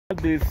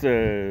This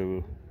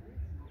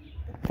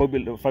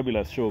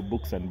fabulous show,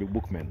 Books and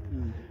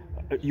Bookmen.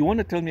 You want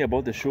to tell me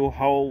about the show?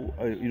 How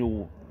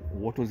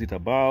what was it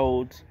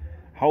about?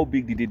 How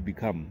big did it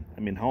become?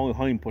 I mean,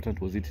 how important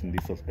was it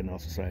in our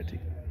society?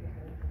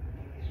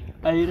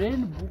 I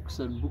ran Books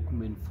and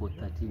Bookmen for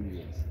 13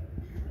 years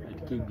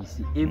at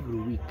KBC every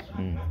week,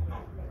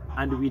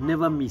 and we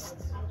never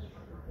missed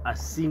a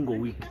single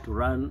week to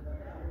run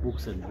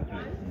Books and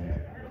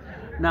Bookmen.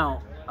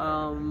 Now,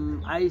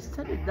 I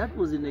started, that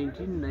was in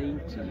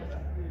 1990,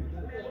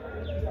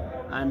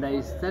 and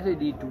I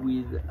started it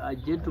with a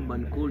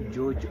gentleman called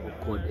George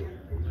Okode.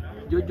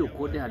 George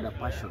Okode had a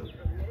passion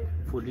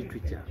for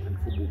literature and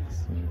for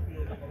books.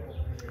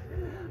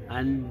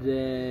 And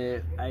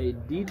I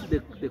did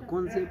the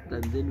concept,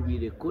 and then we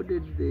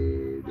recorded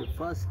the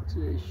first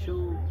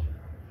show.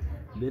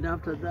 Then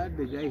after that,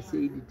 the guy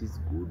said it is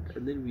good,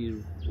 and then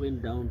we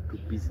went down to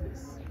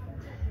business.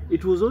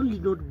 It was only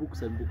not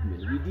Books and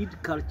Bookmen. We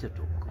did Culture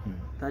Talk,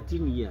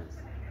 13 years.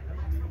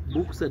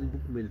 Books and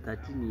Bookmen,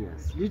 13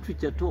 years.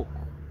 Literature Talk,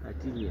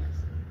 13 years.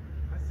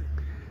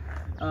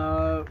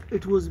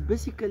 It was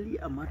basically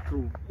a matter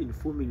of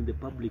informing the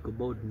public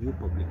about new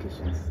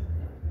publications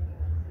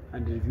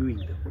and reviewing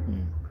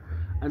them.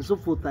 And so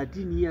for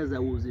 13 years, I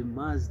was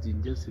immersed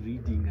in just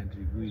reading and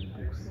reviewing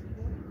books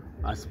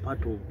as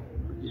part of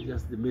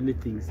just the many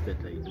things that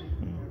I do.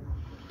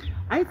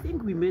 I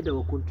think we made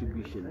our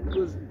contribution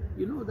because,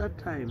 that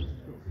time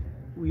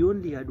we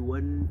only had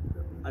one,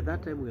 at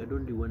that time we had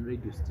only one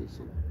radio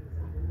station,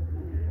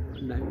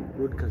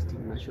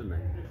 broadcasting nationally,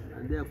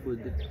 and therefore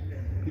the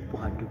people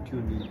had to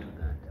tune into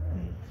that.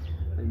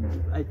 And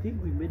I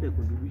think we made a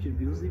contribution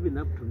because even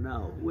up to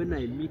now, when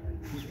I meet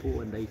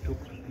people and I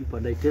talk to people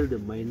and I tell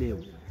them my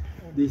name,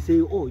 they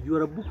say, "Oh, you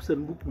are a Books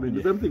and Bookmen,"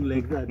 or something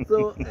like that.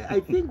 So I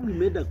think we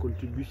made a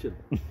contribution.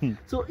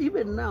 So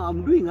even now,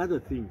 I'm doing other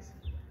things.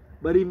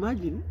 But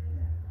imagine,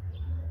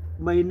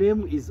 my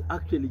name is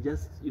actually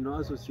just,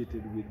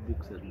 associated with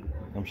Books and Book.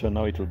 I'm sure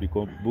now it will be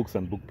called Books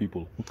and Book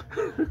People.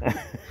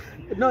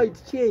 No,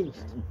 it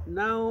changed.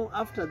 Now,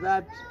 after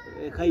that,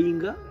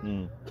 Kainga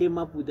came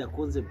up with a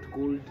concept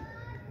called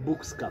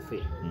Books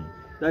Cafe.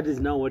 That is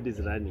now what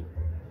is running.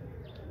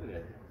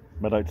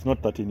 But it's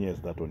not 13 years,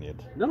 that one yet.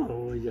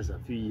 No, just a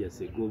few years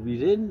ago.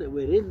 We ran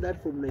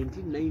that from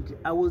 1990.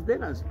 I was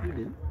then a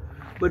student,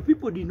 but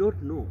people did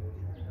not know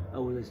I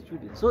was a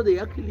student. So they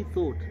actually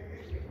thought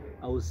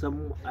I was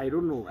I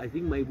don't know, I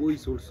think my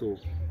voice also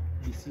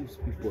deceives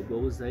people. But I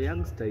was a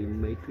youngster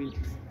in my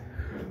 20s.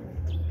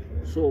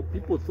 So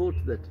people thought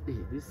that, hey,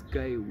 this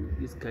guy with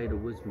this kind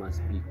of voice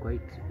must be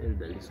quite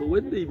elderly. So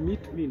when they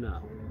meet me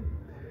now,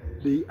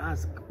 they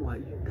ask, why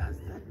does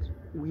that?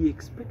 We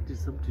expected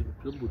something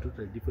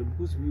totally different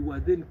because we were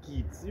then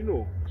kids,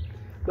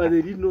 But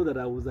they didn't know that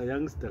I was a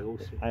youngster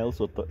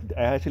also.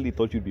 I actually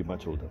thought you'd be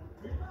much older.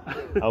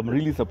 I'm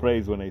really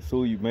surprised when I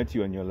met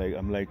you and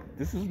I'm like,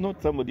 this is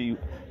not somebody,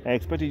 I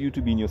expected you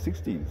to be in your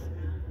 60s.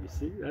 You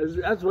see,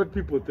 that's what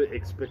people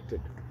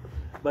expected.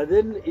 But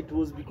then it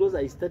was because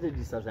I started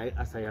this as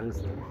a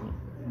youngster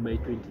in my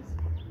 20s.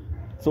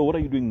 So what are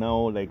you doing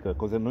now?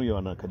 Because I know you're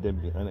in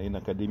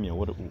academia.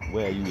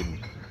 Where are you in?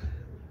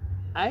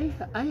 I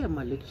am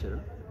a lecturer,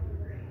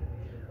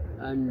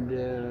 and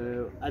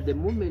at the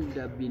moment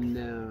I've been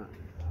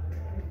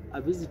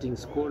a visiting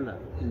scholar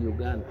in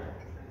Uganda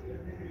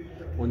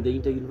on the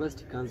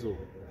Inter-University Council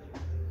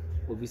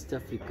of East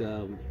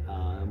Africa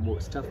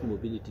Staff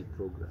Mobility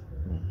Program.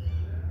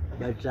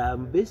 But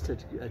I'm based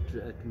at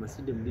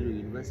Masinde Muliro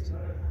University.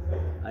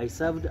 I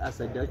served as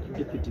a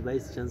Deputy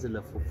Vice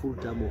Chancellor for full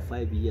term of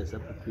 5 years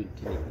up to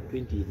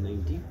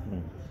 2019.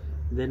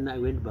 Then I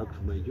went back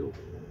to my job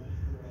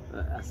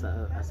as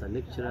a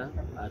lecturer,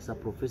 as a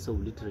professor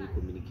of literary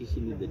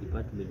communication in the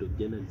Department of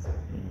Journalism.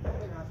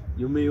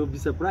 You may be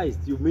surprised.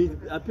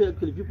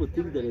 Actually, people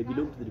think that I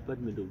belong to the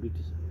Department of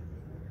Literature.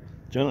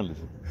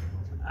 Journalism?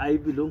 I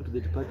belong to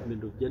the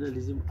Department of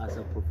Journalism as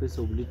a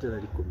professor of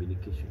literary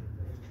communication.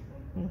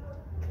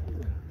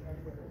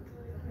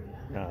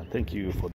 Thank you for